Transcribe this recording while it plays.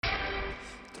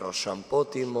Трошам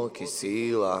потимок и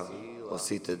сила,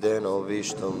 осите денови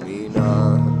што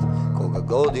минат. Кога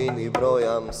години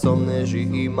бројам, сомнежи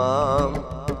имам.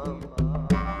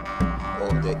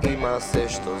 Овде има се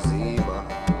што зима,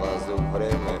 ваздух,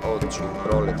 време, очи,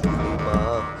 пролет,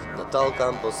 клима. Да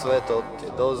талкам по светот, ќе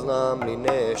дознам ли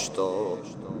нешто?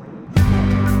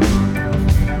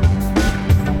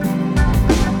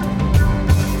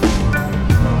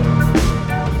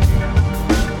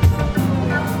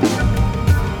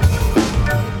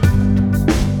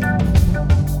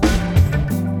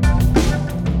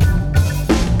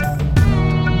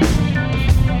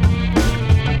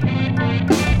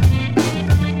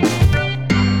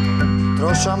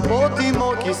 Трошам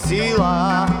потимок и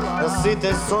сила на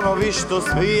сите сонови што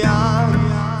спијам.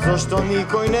 Зошто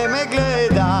никој не ме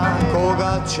гледа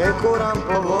кога чекорам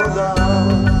по вода?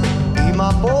 Има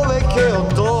повеќе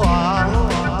од тоа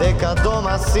дека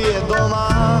дома си е дома.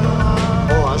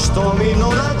 Ова што ми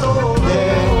нудат овде